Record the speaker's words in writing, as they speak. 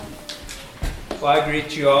Well, I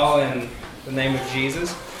greet you all in the name of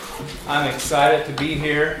Jesus. I'm excited to be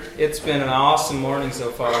here. It's been an awesome morning so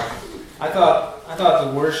far. I thought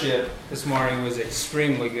the worship this morning was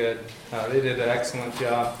extremely good. They did an excellent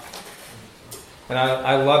job. And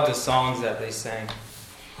I love the songs that they sang.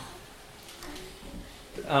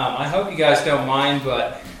 I hope you guys don't mind,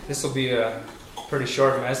 but this will be a pretty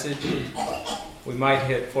short message. We might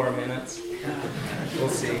hit 4 minutes. We'll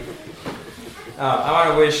see. I want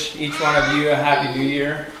to wish each one of you a Happy New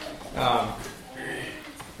Year.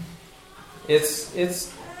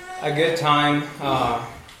 It's a good time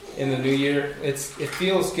in the new year. It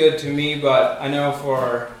feels good to me, but I know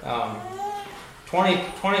for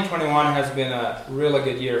 2021 has been a really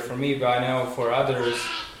good year for me, but I know for others,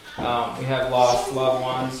 we have lost loved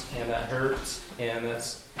ones, and that hurts, and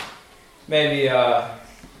that's maybe a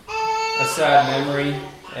sad memory,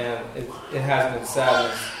 and it has been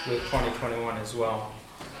sadness with 2021 as well.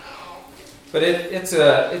 But it's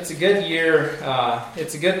a good year.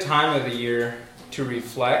 It's a good time of the year to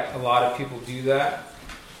reflect. A lot of people do that,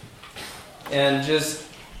 and just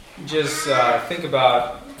think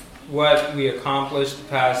about what we accomplished the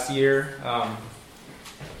past year.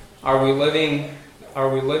 Are we living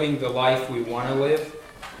the life we want to live?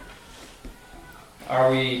 Are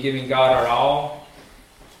we giving God our all?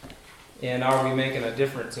 And are we making a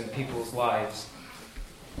difference in people's lives?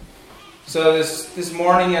 So this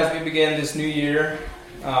morning, as we begin this new year,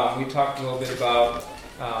 we talked a little bit about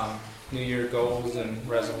New Year goals and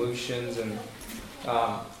resolutions, and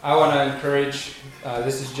I want to encourage.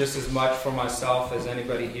 This is just as much for myself as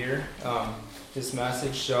anybody here. This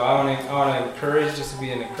message, so I want to encourage. This will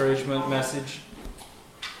be an encouragement message.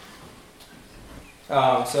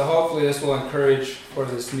 So hopefully, this will encourage for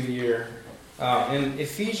this new year. In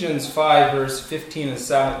Ephesians 5, verse 15 and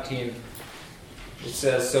 17. It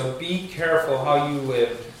says, "So be careful how you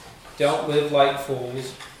live. Don't live like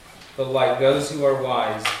fools, but like those who are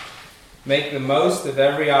wise. Make the most of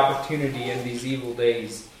every opportunity in these evil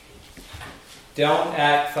days. Don't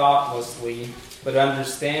act thoughtlessly, but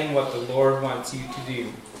understand what the Lord wants you to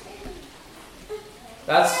do."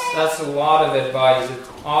 That's a lot of advice. It's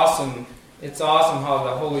awesome. It's awesome how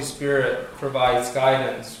the Holy Spirit provides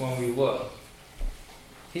guidance when we look.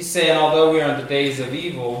 He's saying, although we are in the days of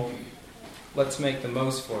evil, let's make the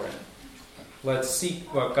most for it. Let's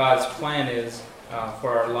seek what God's plan is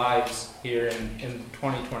for our lives here in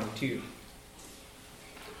 2022.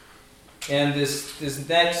 And this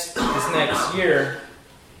next year,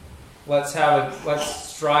 let's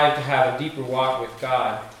strive to have a deeper walk with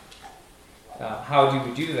God. How do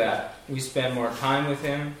we do that? We spend more time with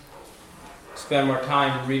Him, spend more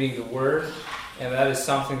time reading the Word, and that is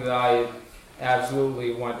something that I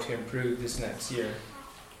absolutely want to improve this next year.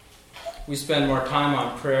 We spend more time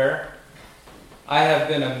on prayer. I have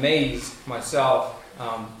been amazed myself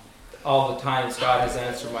all the times God has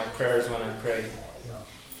answered my prayers when I pray.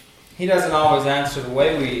 He doesn't always answer the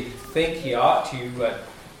way we think He ought to, but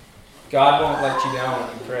God won't let you down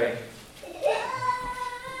when you pray.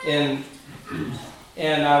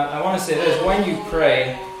 And I want to say this: when you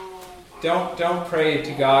pray, don't pray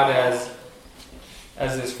to God as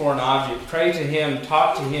this foreign object. Pray to Him,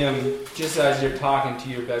 talk to Him just as you're talking to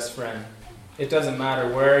your best friend. It doesn't matter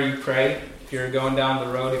where you pray. If you're going down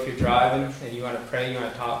the road, if you're driving and you want to pray, you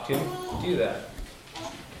want to talk to Him, do that.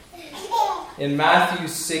 In Matthew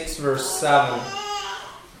 6, verse 7,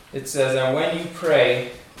 it says, "And when you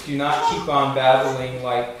pray, do not keep on babbling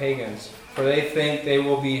like pagans, for they think they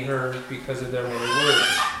will be heard because of their many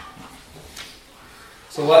words."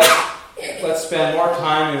 So let's spend more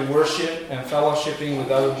time in worship and fellowshipping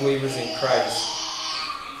with other believers in Christ.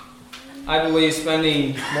 I believe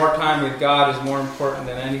spending more time with God is more important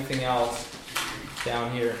than anything else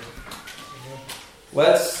down here.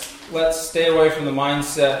 Let's stay away from the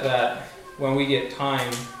mindset that when we get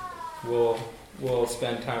time, we'll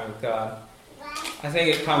spend time with God. I think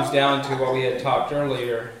it comes down to what we had talked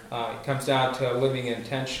earlier. It comes down to living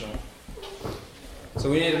intentional. So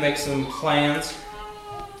we need to make some plans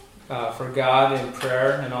for God in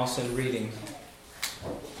prayer and also in reading.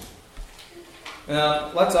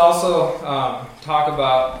 Let's also talk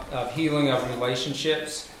about healing of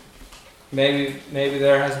relationships. Maybe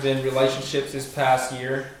there has been relationships this past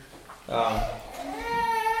year that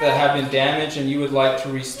have been damaged and you would like to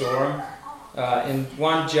restore them. In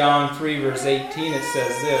 1 John 3 verse 18 it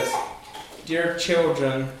says this: "Dear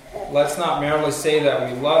children, let's not merely say that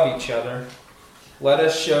we love each other. Let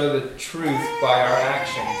us show the truth by our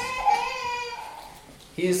actions."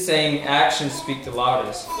 He is saying actions speak the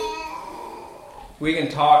loudest. We can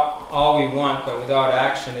talk all we want, but without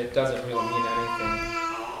action, it doesn't really mean anything.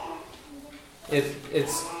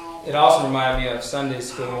 it also reminded me of Sunday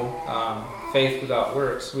school, faith without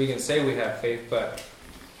works. We can say we have faith, but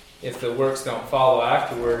if the works don't follow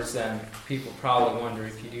afterwards, then people probably wonder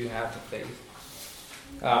if you do have the faith.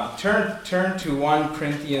 Turn to 1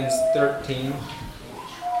 Corinthians 13.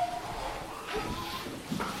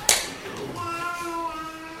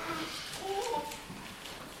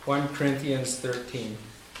 1 Corinthians 13.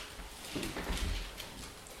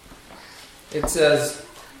 It says,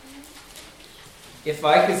 "If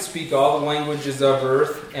I could speak all the languages of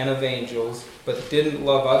earth and of angels, but didn't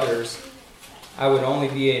love others, I would only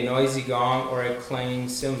be a noisy gong or a clanging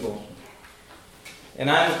cymbal." And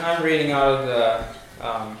I'm reading out of the,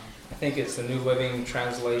 I think it's the New Living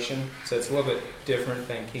Translation, so it's a little bit different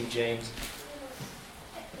than King James.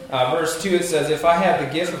 Verse 2, it says, "If I had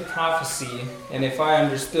the gift of prophecy, and if I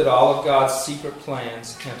understood all of God's secret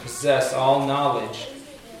plans, and possessed all knowledge,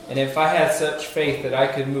 and if I had such faith that I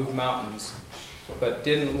could move mountains, but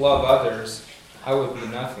didn't love others, I would be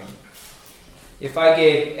nothing. If I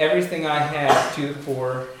gave everything I had to the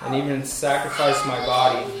poor, and even sacrificed my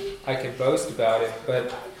body, I could boast about it,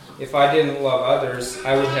 but if I didn't love others,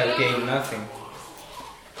 I would have gained nothing."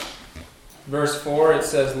 Verse 4, it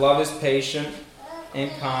says, "Love is patient and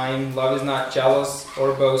kind. Love is not jealous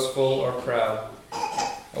or boastful or proud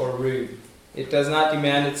or rude. It does not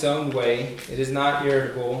demand its own way. It is not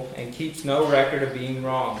irritable and keeps no record of being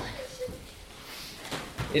wrong.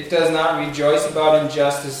 It does not rejoice about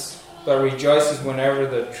injustice, but rejoices whenever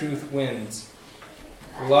the truth wins.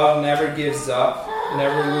 Love never gives up,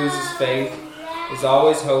 never loses faith, is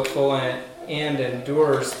always hopeful, and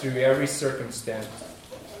endures through every circumstance.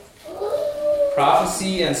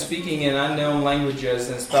 Prophecy and speaking in unknown languages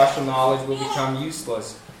and special knowledge will become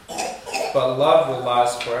useless, but love will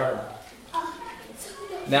last forever.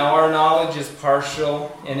 Now our knowledge is partial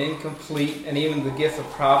and incomplete, and even the gift of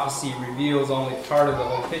prophecy reveals only part of the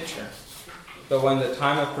whole picture. But when the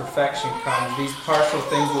time of perfection comes, these partial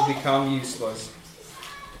things will become useless."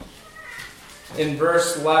 In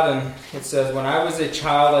verse 11, it says, "When I was a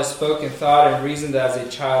child, I spoke and thought and reasoned as a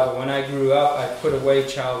child, but when I grew up, I put away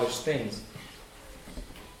childish things.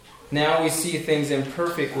 Now we see things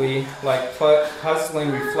imperfectly, like puzzling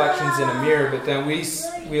reflections in a mirror, but then we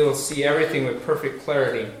will see everything with perfect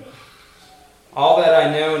clarity. All that I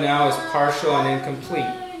know now is partial and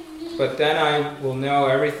incomplete, but then I will know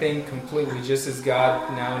everything completely, just as God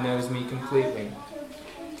now knows me completely.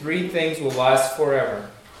 3 things will last forever: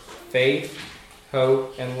 faith,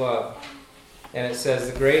 hope, and love." And it says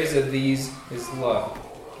the greatest of these is love.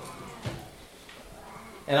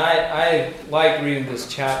 And I like reading this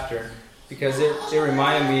chapter because it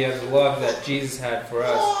reminded me of the love that Jesus had for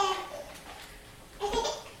us.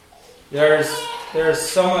 There's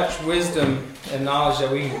so much wisdom and knowledge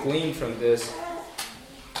that we can glean from this.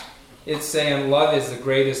 It's saying love is the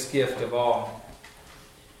greatest gift of all.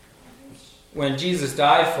 When Jesus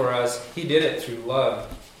died for us, He did it through love.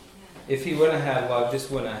 If He wouldn't have had love, this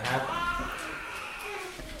wouldn't have happened.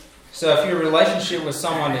 So if your relationship with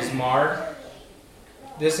someone is marred,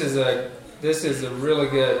 this is a really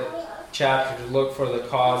good chapter to look for the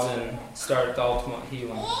cause and start the ultimate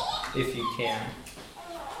healing, if you can.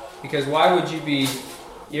 Because why would you be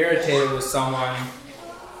irritated with someone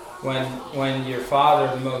when your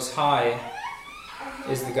Father, the Most High,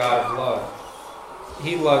 is the God of love?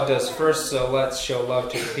 He loved us first, so let's show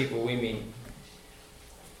love to the people we meet.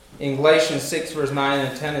 In Galatians 6, verse 9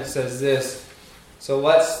 and 10, it says this, "So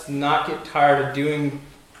let's not get tired of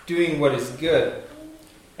doing what is good.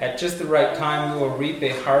 At just the right time, we will reap a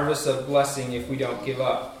harvest of blessing if we don't give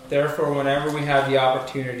up. Therefore, whenever we have the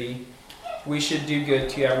opportunity, we should do good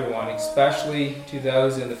to everyone, especially to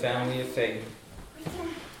those in the family of faith."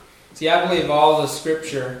 See, I believe all the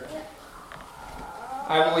Scripture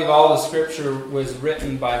was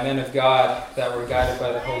written by men of God that were guided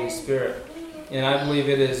by the Holy Spirit. And I believe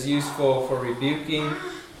it is useful for rebuking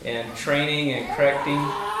and training and correcting,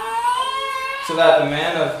 so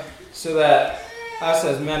that us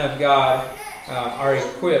as men of God are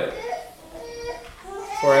equipped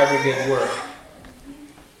for every good work.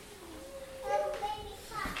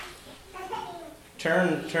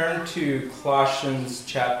 Turn to Colossians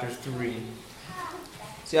chapter 3.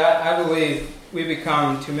 See, I believe we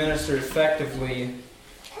become to minister effectively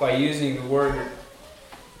by using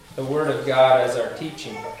the Word of God as our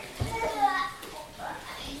teaching.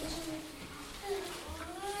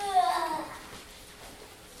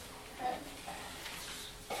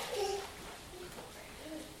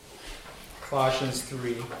 Colossians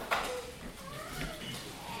 3.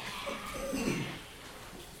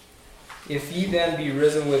 "If ye then be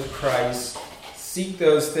risen with Christ, seek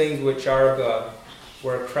those things which are above,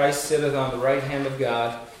 where Christ sitteth on the right hand of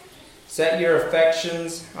God. Set your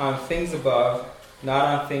affections on things above, not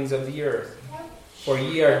on things of the earth. For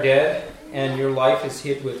ye are dead, and your life is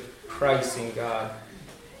hid with Christ in God.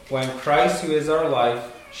 When Christ, who is our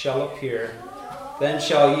life, shall appear, then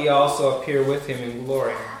shall ye also appear with him in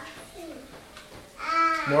glory.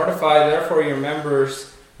 Mortify therefore your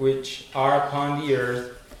members which are upon the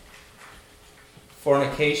earth,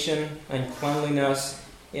 fornication, uncleanliness,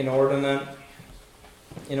 inordinate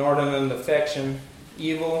affection,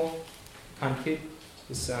 evil,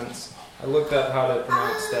 concupiscence. I looked up how to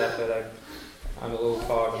pronounce that, but I'm a little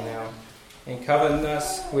foggy now. And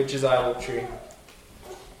covetousness, which is idolatry.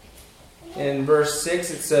 In verse 6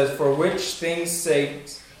 it says, For which things'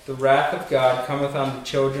 sake the wrath of God cometh on the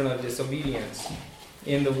children of disobedience,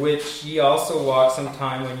 in the which ye also walked some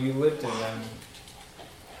time when you lived in them.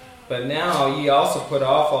 But now ye also put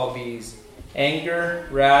off all these: anger,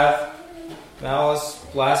 wrath, malice,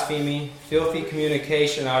 blasphemy, filthy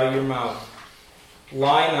communication out of your mouth.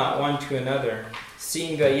 Lie not one to another,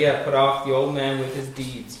 seeing that ye have put off the old man with his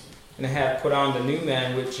deeds, and have put on the new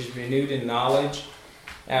man, which is renewed in knowledge,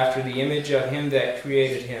 after the image of him that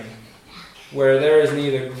created him, where there is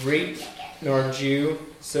neither Greek nor Jew,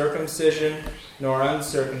 circumcision nor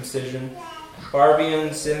uncircumcision,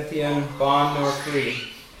 Barbarian, Scythian, bond nor free,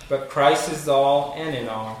 but Christ is all and in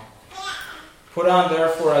all. Put on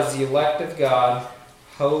therefore as the elect of God,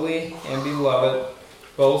 holy and beloved,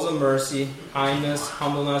 bowls of mercy, kindness,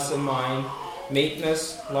 humbleness of mind,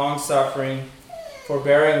 meekness, long-suffering,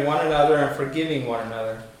 forbearing one another and forgiving one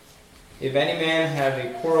another. If any man have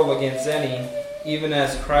a quarrel against any, even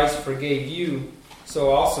as Christ forgave you,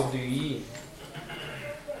 so also do ye.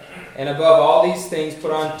 And above all these things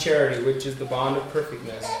put on charity, which is the bond of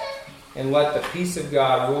perfectness. And let the peace of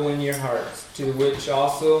God rule in your hearts, to the which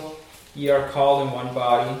also ye are called in one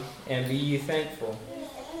body, and be ye thankful.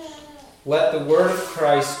 Let the word of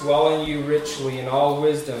Christ dwell in you richly in all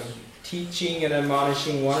wisdom, teaching and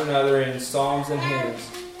admonishing one another in psalms and hymns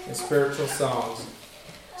and spiritual songs,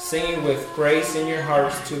 singing with grace in your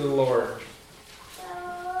hearts to the Lord.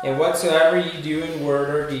 And whatsoever ye do in word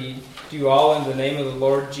or deed, do all in the name of the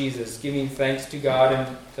Lord Jesus, giving thanks to God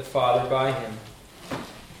and the Father by him.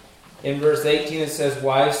 In verse 18 it says,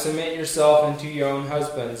 Wives, submit yourself unto your own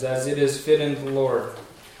husbands, as it is fit in the Lord.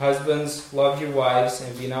 Husbands, love your wives,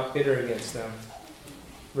 and be not bitter against them.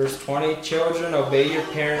 Verse 20, Children, obey your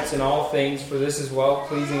parents in all things, for this is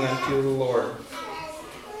well-pleasing unto the Lord.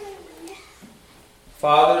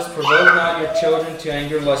 Fathers, provoke not your children to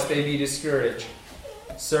anger, lest they be discouraged.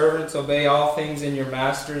 Servants, obey all things in your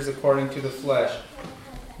masters according to the flesh,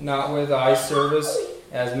 not with eye service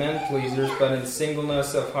as men pleasers, but in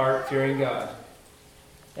singleness of heart, fearing God.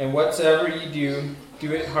 And whatsoever ye do,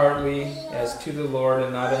 do it heartily as to the Lord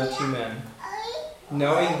and not unto men,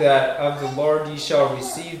 knowing that of the Lord ye shall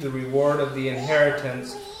receive the reward of the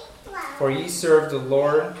inheritance, for ye serve the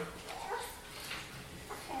Lord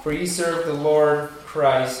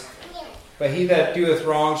Christ. But he that doeth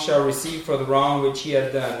wrong shall receive for the wrong which he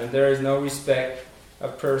hath done, and there is no respect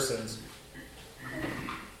of persons.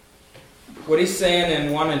 What he's saying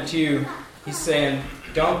in 1 and 2, he's saying,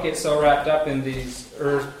 don't get so wrapped up in this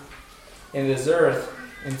earth.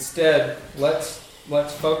 Instead, let's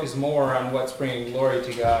focus more on what's bringing glory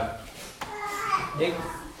to God.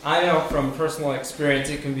 I know from personal experience,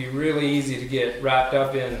 it can be really easy to get wrapped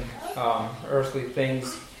up in earthly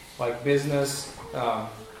things like business,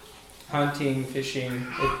 hunting, fishing.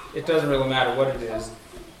 It doesn't really matter what it is.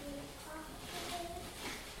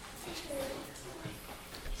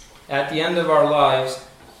 At the end of our lives,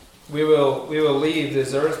 we will leave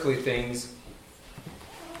these earthly things.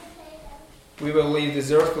 We will leave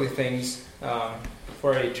these earthly things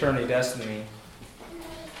for an eternal destiny.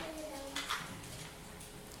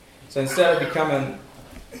 So instead of becoming,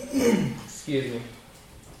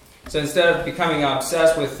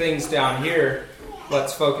 obsessed with things down here,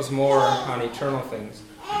 let's focus more on eternal things.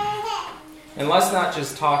 And let's not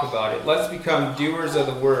just talk about it. Let's become doers of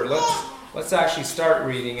the word. Let's actually start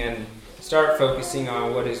reading and start focusing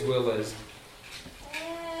on what his will is.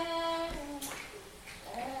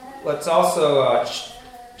 Let's also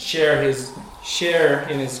share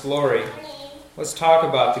in his glory. Let's talk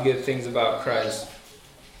about the good things about Christ.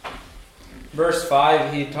 Verse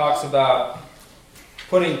 5, he talks about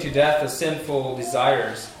putting to death the sinful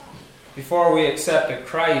desires. Before we accepted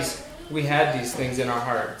Christ, we had these things in our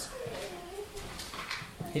hearts.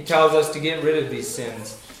 He tells us to get rid of these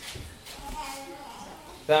sins.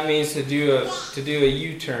 That means to do a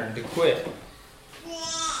U-turn, to quit.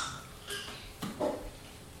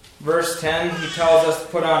 Verse 10, he tells us to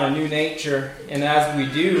put on a new nature, and as we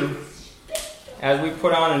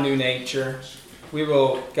put on a new nature,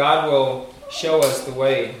 God will show us the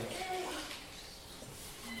way.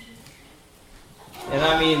 And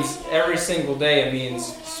that means every single day, it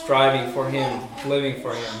means striving for Him, living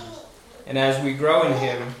for Him. And as we grow in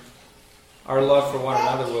Him, our love for one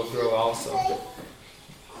another will grow also.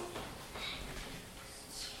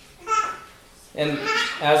 And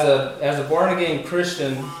as a born-again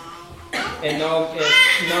Christian, it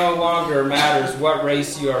no longer matters what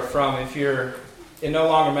race you are from. It no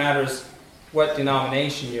longer matters what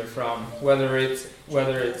denomination you're from, whether it's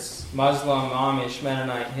Muslim, Amish,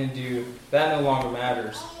 Mennonite, Hindu. That no longer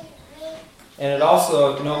matters. And it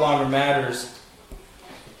also no longer matters.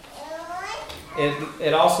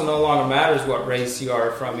 It also no longer matters what race you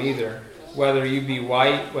are from either. Whether you be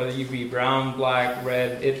white, whether you be brown, black,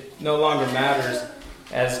 red, it no longer matters.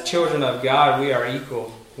 As children of God, we are equal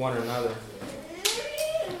to one another.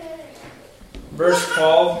 Verse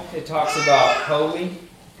 12, it talks about holy.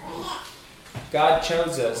 God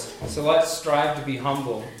chose us, so let's strive to be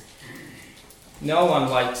humble. No one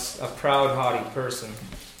likes a proud, haughty person.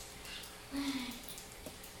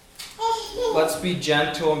 Let's be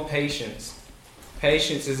gentle and patient.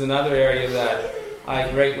 Patience is another area that I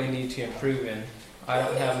greatly need to improve in. I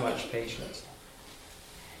don't have much patience.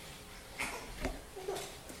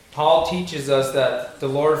 Paul teaches us that the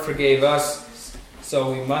Lord forgave us,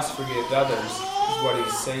 so we must forgive others, is what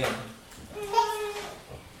he's saying.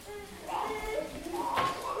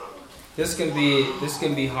 This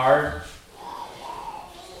can be hard,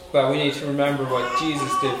 but we need to remember what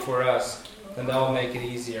Jesus did for us, and that will make it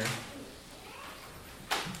easier.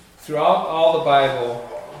 Throughout all the Bible,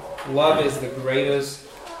 love is the greatest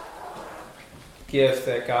gift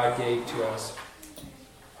that God gave to us.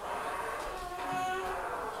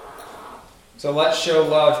 So let's show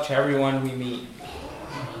love to everyone we meet,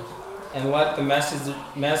 and let the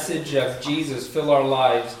message of Jesus fill our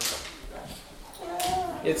lives.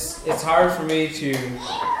 It's hard for me to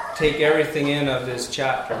take everything in of this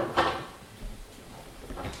chapter.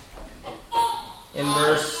 In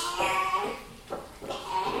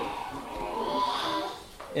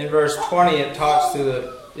verse 20, it talks to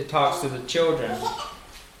the children.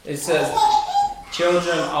 It says,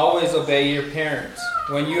 "Children, always obey your parents.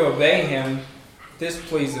 When you obey Him, this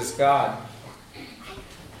pleases God."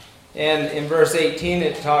 And in verse 18,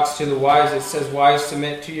 it talks to the wives. It says, "Wives,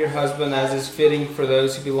 submit to your husband as is fitting for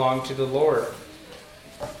those who belong to the Lord."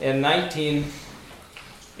 In 19,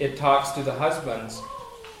 it talks to the husbands.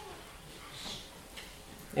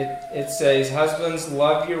 It says, "Husbands,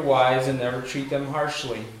 love your wives and never treat them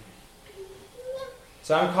harshly."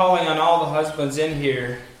 So I'm calling on all the husbands in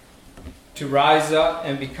here to rise up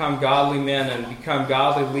and become godly men and become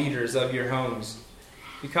godly leaders of your homes.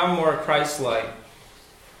 Become more Christ-like.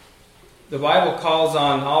 The Bible calls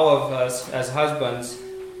on all of us as husbands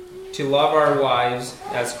to love our wives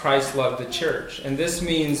as Christ loved the church. And this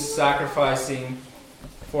means sacrificing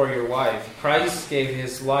for your wife. Christ gave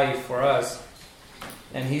His life for us,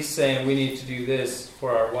 and He's saying we need to do this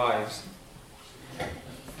for our wives.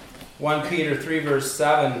 1 Peter 3 verse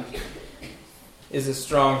 7 is a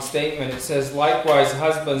strong statement. It says, "Likewise,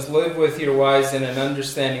 husbands, live with your wives in an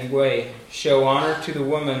understanding way. Show honor to the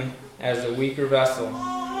woman as a weaker vessel,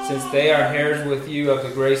 since they are heirs with you of the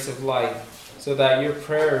grace of life, so that your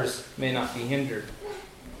prayers may not be hindered."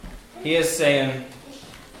 He is saying,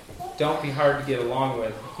 don't be hard to get along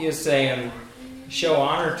with. He is saying, show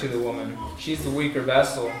honor to the woman. She's the weaker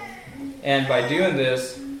vessel. And by doing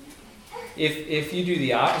this, if you do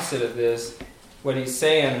the opposite of this, what he's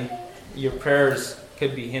saying, your prayers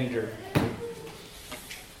could be hindered.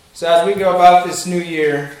 So as we go about this new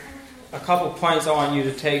year, a couple points I want you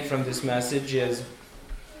to take from this message is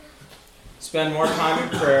spend more time in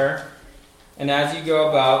prayer, and as you go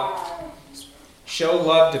about, show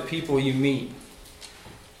love to people you meet.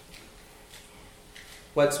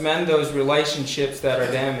 Let's mend those relationships that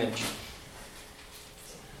are damaged.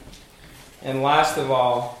 And last of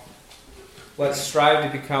all, let's strive to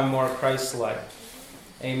become more Christ-like.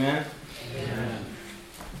 Amen? Amen.